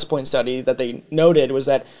with this West Point study that they noted was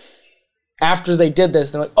that after they did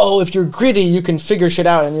this, they're like, if you're gritty, you can figure shit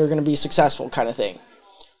out and you're going to be successful kind of thing.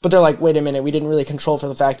 But they're like, wait a minute, we didn't really control for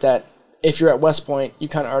the fact that if you're at West Point, you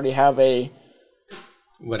kind of already have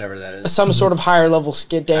whatever that is, some sort of higher level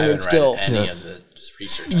standard skill. Any of the just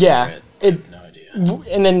research. Yeah, I have no idea.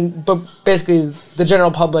 And then, but basically, the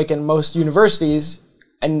general public and most universities,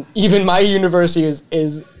 and even my university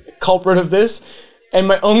is culprit of this. And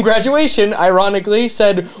my own graduation, ironically,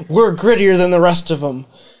 said we're grittier than the rest of them.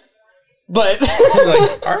 But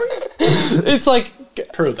Are we? It's like,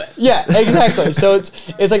 prove it. Yeah, exactly. So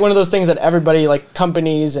it's like one of those things that everybody, like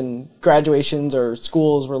companies and graduations or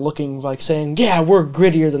schools, were looking like saying, we're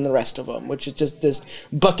grittier than the rest of them, which is just this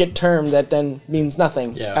bucket term that then means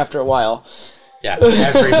nothing after a while. Yeah,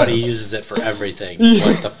 everybody uses it for everything.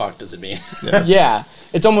 What the fuck does it mean? Yeah,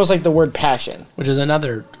 it's almost like the word passion. Which is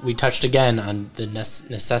we touched again on the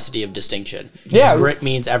necessity of distinction. Yeah. Grit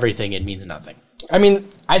means everything, it means nothing. I mean,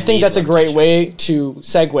 I think that's a great way to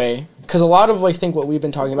segue, because a lot of, I think, what we've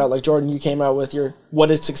been talking about, like Jordan, you came out with your what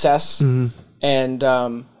is success, and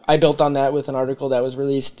I built on that with an article that was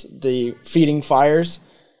released, the Feeding Fires,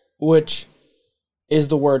 which is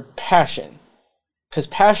the word passion, because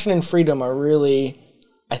passion and freedom are really,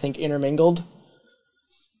 I think, intermingled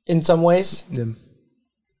in some ways,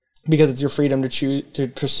 because it's your freedom to choose to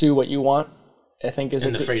pursue what you want. I think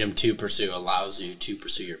the freedom to pursue allows you to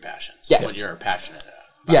pursue your passions. Yes. What you're passionate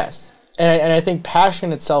about. Yes. And I think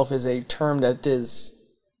passion itself is a term that is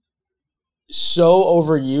so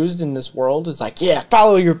overused in this world. It's like,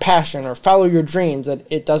 follow your passion or follow your dreams, that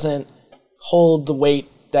it doesn't hold the weight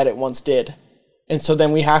that it once did. And so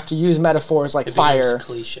then we have to use metaphors like fire.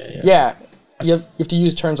 Cliche. Yeah. You have to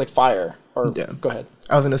use terms like fire. Go ahead.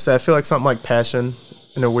 I was going to say, I feel like something like passion,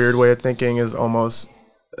 in a weird way of thinking, is almost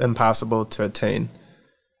impossible to attain,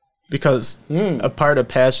 because a part of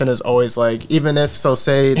passion is always like, even if, so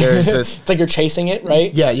say there's this it's like you're chasing it,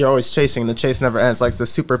 right? Yeah, you're always chasing, the chase never ends. Like the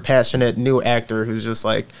super passionate new actor who's just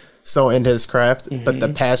like so into his craft, but the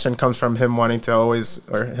passion comes from him wanting to always,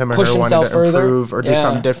 or him or push her wanting to further. improve or do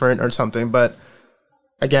something different or something. But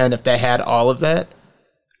again, if they had all of that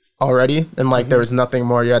already, and like there was nothing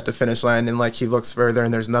more, you're at the finish line, and like he looks further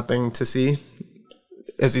and there's nothing to see,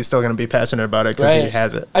 is he still going to be passionate about it because he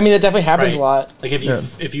has it? I mean, it definitely happens a lot. Like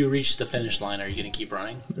if you reach the finish line, are you going to keep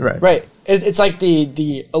running? Right. It's like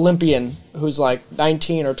the Olympian who's like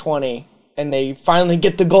 19 or 20, and they finally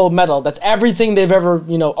get the gold medal. That's everything they've ever,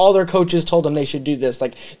 all their coaches told them they should do this.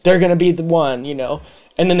 Like, they're going to be the one,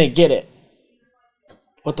 and then they get it.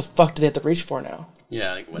 What the fuck do they have to reach for now?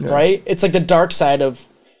 Yeah. Like, right? It's like the dark side of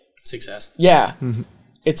success. Yeah.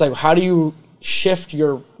 It's like, how do you shift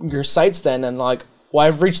your sights then and like, well,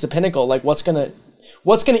 I've reached the pinnacle. Like, what's gonna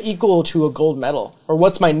equal to a gold medal, or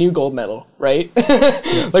what's my new gold medal, right?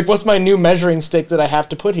 Like, what's my new measuring stick that I have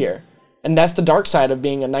to put here? And that's the dark side of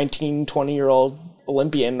being a 19, 20-year-old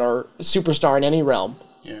Olympian or superstar in any realm,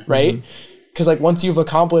 right? Because like once you've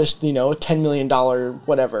accomplished, you know, a $10 million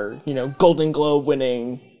whatever, you know, Golden Globe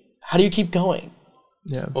winning, how do you keep going?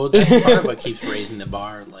 Yeah. Well, that's part of what keeps raising the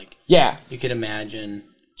bar. Like, Yeah, you could imagine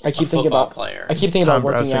I keep a thinking football about player. I keep thinking I about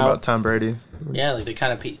was working thinking out. about Tom Brady. Yeah, like the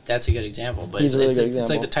kind of that's a good example. But He's a really good it's like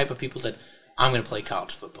example. the type of people that I'm going to play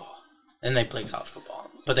college football, and they play college football,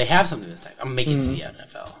 but they have something that's nice. I'm making it to the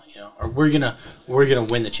NFL, you know, or we're gonna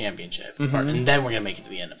win the championship, and then we're gonna make it to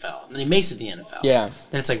the NFL. And then he makes it to the NFL. Yeah.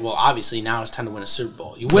 Then it's like, well, obviously now it's time to win a Super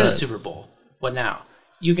Bowl. You win a Right. Super Bowl. What now?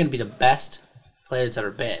 You're gonna be the best player that's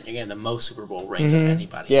ever been. You're gonna have the most Super Bowl rings of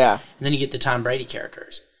anybody. Yeah. And then you get the Tom Brady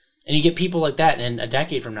characters. And you get people like that, and a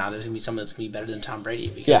decade from now, there's going to be someone that's going to be better than Tom Brady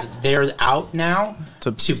because they're out now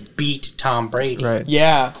to beat Tom Brady. Right.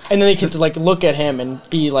 Yeah, and then they get to like look at him and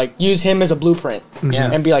be like, use him as a blueprint,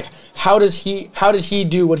 Yeah. and be like, how did he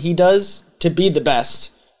do what he does to be the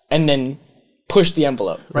best, and then push the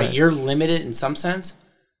envelope. Right. You're limited in some sense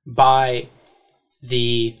by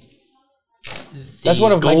the That's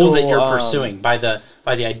one of goal Michael, that you're pursuing, by the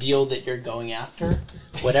ideal that you're going after.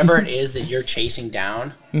 Whatever it is that you're chasing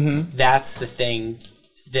down, that's the thing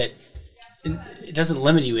that it doesn't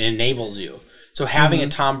limit you, it enables you. So having a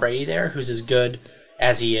Tom Brady there who's as good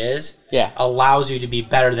as he is allows you to be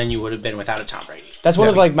better than you would have been without a Tom Brady. That's one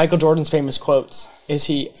of like Michael Jordan's famous quotes. I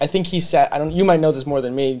think he said, you might know this more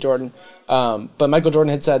than me, Jordan, but Michael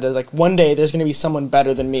Jordan had said that like one day there's going to be someone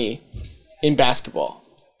better than me in basketball.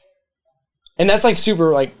 And that's like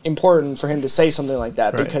super like important for him to say something like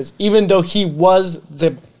that, because even though he was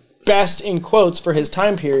the best in quotes for his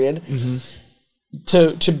time period,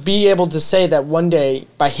 to be able to say that one day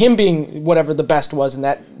by him being whatever the best was in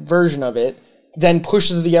that version of it, then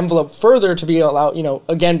pushes the envelope further to be allowed,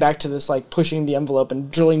 again, back to this like pushing the envelope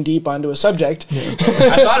and drilling deep onto a subject.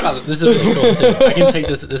 I thought about it. This is really cool too. I can take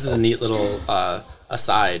this. This is a neat little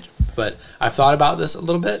aside, but I've thought about this a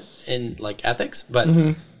little bit in like ethics, but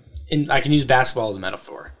I can use basketball as a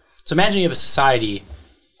metaphor. So imagine you have a society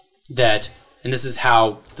that, and this is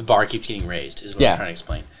how the bar keeps getting raised, is what I'm trying to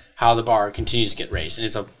explain. How the bar continues to get raised, and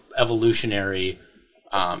it's a evolutionary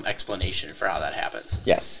explanation for how that happens.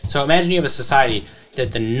 Yes. So imagine you have a society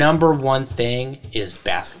that the number one thing is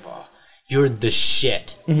basketball. You're the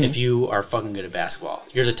shit if you are fucking good at basketball.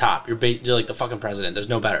 You're the top. You're like the fucking president. There's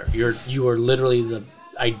no better. You are literally the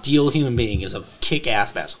ideal human being is a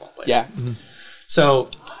kick-ass basketball player. Yeah. So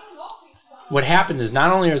what happens is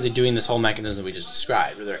not only are they doing this whole mechanism we just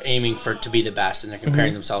described, where they're aiming to be the best and they're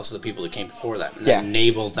comparing themselves to the people that came before them, and that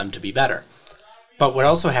enables them to be better. But what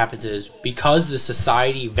also happens is, because the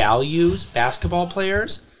society values basketball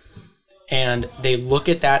players and they look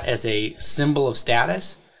at that as a symbol of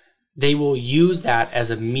status, they will use that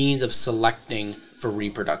as a means of selecting for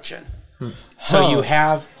reproduction. So you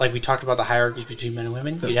have, like we talked about the hierarchies between men and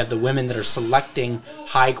women, you'd have the women that are selecting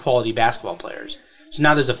high-quality basketball players. So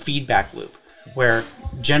now there's a feedback loop where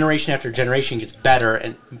generation after generation gets better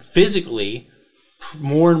and physically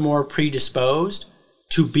more and more predisposed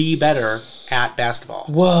to be better at basketball.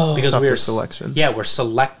 Whoa. Because Softer we're selection. Yeah, we're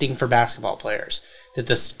selecting for basketball players. That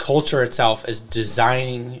this culture itself is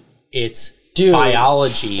designing its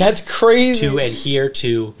biology That's crazy. to adhere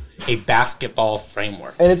to a basketball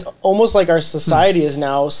framework. And it's almost like our society is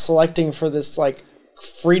now selecting for this like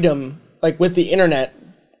freedom, like with the internet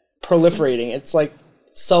proliferating. It's like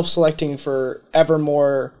self-selecting for ever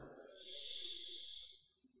more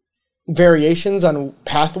variations on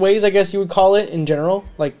pathways, I guess you would call it in general.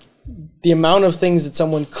 Like the amount of things that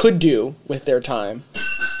someone could do with their time.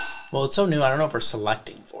 Well, it's so new. I don't know if we're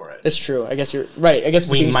selecting for it. It's true. I guess you're right. I guess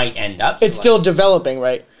it's We being, might end up. it's still developing,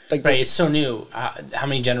 right? Like Right, this- it's so new. How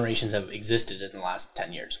many generations have existed in the last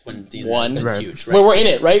 10 years when the internet's One. been Right. huge? Right? where we're in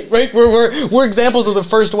it, right? We're examples of the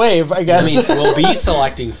first wave, I guess. I mean, we'll be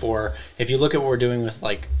selecting for, if you look at what we're doing with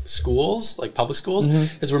like schools, like public schools,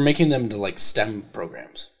 is we're making them to like STEM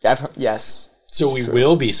programs. Yes. So we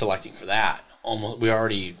will be selecting for that. Almost, we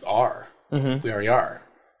already are. We already are,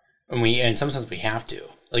 and in some sense we have to.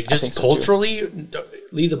 Like think just so, culturally,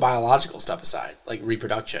 leave the biological stuff aside, like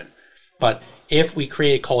reproduction. But if we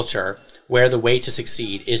create a culture where the way to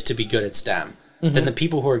succeed is to be good at STEM, then the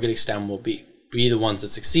people who are good at STEM will be the ones that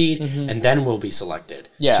succeed, and then will be selected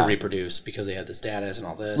to reproduce because they have the status and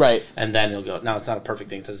all this. Right. And then it'll go, now it's not a perfect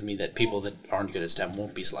thing. It doesn't mean that people that aren't good at STEM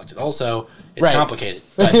won't be selected. Also, it's complicated.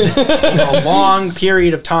 But over a long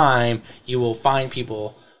period of time, you will find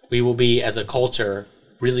people, we will be, as a culture,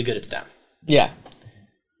 really good at STEM. Yeah.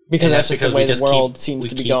 Because And that's that's just the because way we the just world keep- seems we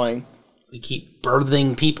to be keep- going. We keep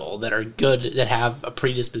birthing people that are good, that have a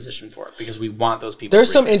predisposition for it, because we want those people. There's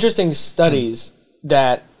to some reproduce. interesting studies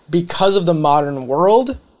that because of the modern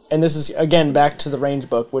world, and this is again back to the Range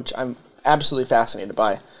book, which I'm absolutely fascinated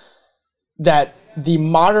by, that the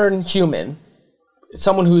modern human,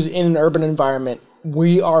 someone who's in an urban environment,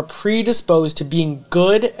 we are predisposed to being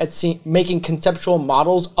good at making conceptual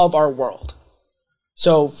models of our world.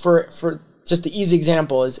 So for just the easy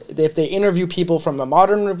example is if they interview people from a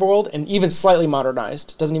modern world and even slightly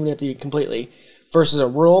modernized, doesn't even have to be completely, versus a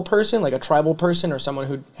rural person, like a tribal person or someone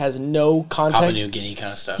who has no context. Papua New Guinea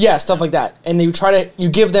kind of stuff. Yeah, stuff like that. And you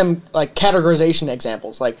give them like categorization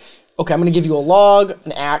examples. Like, okay, I'm going to give you a log,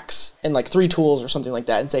 an axe, and like 3 tools or something like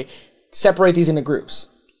that and say, separate these into groups.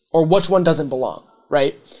 Or which one doesn't belong,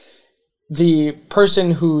 right? The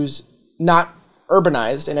person who's not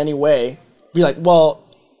urbanized in any way be like, well,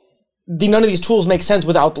 none of these tools make sense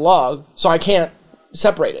without the log, so I can't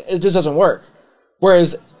separate it. It just doesn't work.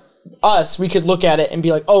 Whereas us, we could look at it and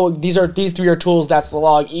be like, oh, these 3 are tools, that's the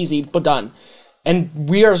log, easy, but done. And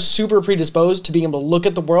we are super predisposed to being able to look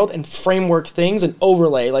at the world and framework things and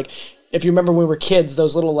overlay. Like, if you remember when we were kids,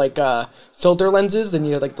 those little like filter lenses, then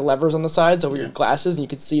you had like the levers on the sides over your glasses and you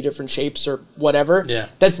could see different shapes or whatever. Yeah.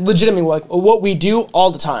 That's legitimately like what we do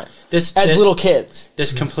all the time as little kids.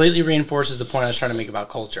 This completely reinforces the point I was trying to make about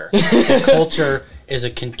culture. That culture is a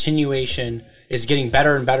continuation, is getting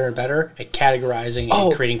better and better and better at categorizing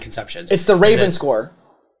and creating conceptions. It's the Raven score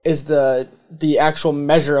is the actual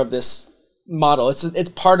measure of this model. It's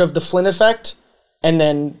part of the Flynn effect, and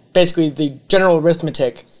then basically the general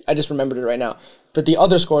arithmetic. I just remembered it right now. But the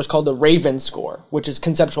other score is called the Raven score, which is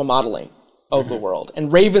conceptual modeling of the world.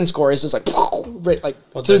 And Raven score is just like through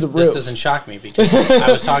the roof. This doesn't shock me because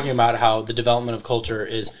I was talking about how the development of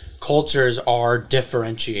cultures are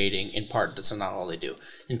differentiating in part. That's not all they do.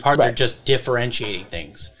 In part, they're just differentiating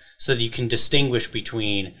things so that you can distinguish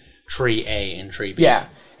between tree A and tree B. Yeah.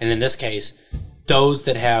 And in this case, those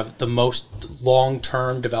that have the most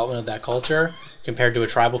long-term development of that culture compared to a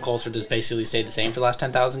tribal culture that's basically stayed the same for the last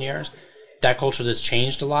 10,000 years, that culture that's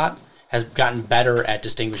changed a lot has gotten better at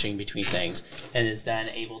distinguishing between things and is then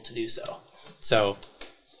able to do so. So,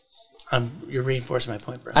 you're reinforcing my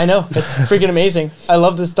point, bro. I know. It's freaking amazing. I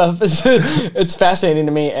love this stuff. It's fascinating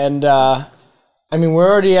to me. And, I mean,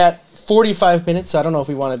 we're already at 45 minutes, so I don't know if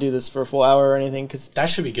we want to do this for a full hour or anything. Cause That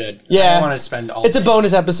should be good. Yeah. I don't want to spend all it's a day.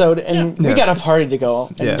 bonus episode, and we got a party to go.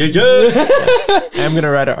 Yeah. Yeah. I'm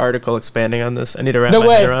gonna write an article expanding on this. I need to wrap No my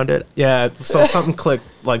way. head around it. Yeah, so something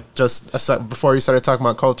clicked, like just before you started talking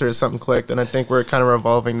about culture, something clicked, and I think we're kind of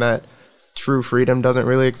revolving that true freedom doesn't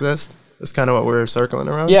really exist. That's kind of what we're circling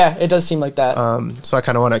around. Yeah, it does seem like that. So I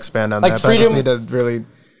kind of want to expand on Like that, but I just freedom- need to really.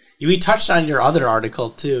 We touched on your other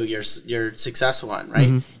article too, your success one, right?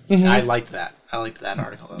 Mm-hmm. I liked that. I liked that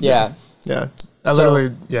article. That was yeah. Yeah, I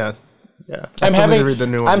literally. Yeah. I I'm still need to having read the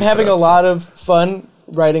new one. I'm having but a lot of fun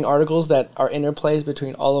writing articles that are interplays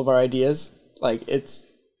between all of our ideas. Like, it's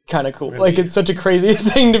kind of cool. Like, it's such a crazy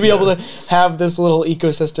thing to be able to have this little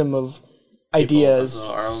ecosystem of ideas.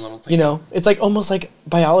 Our own little thing. You know, it's like almost like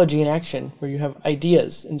biology in action, where you have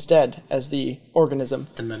ideas instead as the organism.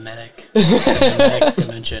 The mimetic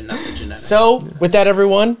dimension, not the genetic. So, with that,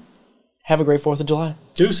 everyone, have a great 4th of July.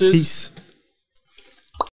 Deuces. Peace.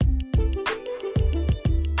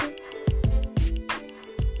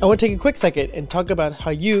 I want to take a quick second and talk about how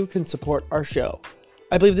you can support our show.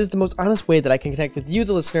 I believe this is the most honest way that I can connect with you,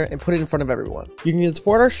 the listener, and put it in front of everyone. You can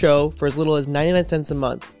support our show for as little as 99 cents a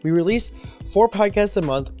month. We release 4 podcasts a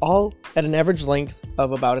month, all at an average length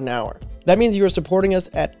of about an hour. That means you are supporting us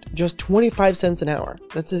at just 25 cents an hour.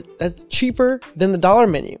 That's cheaper than the dollar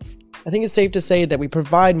menu. I think it's safe to say that we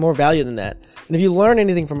provide more value than that. And if you learn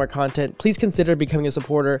anything from our content, please consider becoming a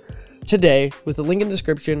supporter today with the link in the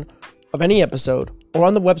description of any episode or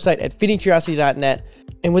on the website at feedingcuriosity.net.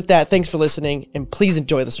 And with that, thanks for listening, and please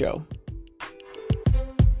enjoy the show.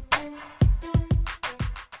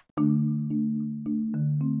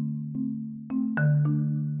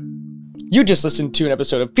 You just listened to an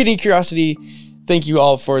episode of Feeding Curiosity. Thank you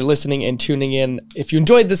all for listening and tuning in. If you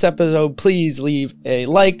enjoyed this episode, please leave a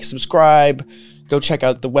like, subscribe, go check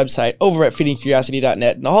out the website over at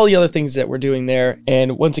feedingcuriosity.net and all the other things that we're doing there.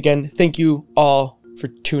 And once again, thank you all for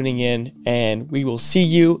tuning in, and we will see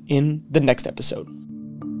you in the next episode.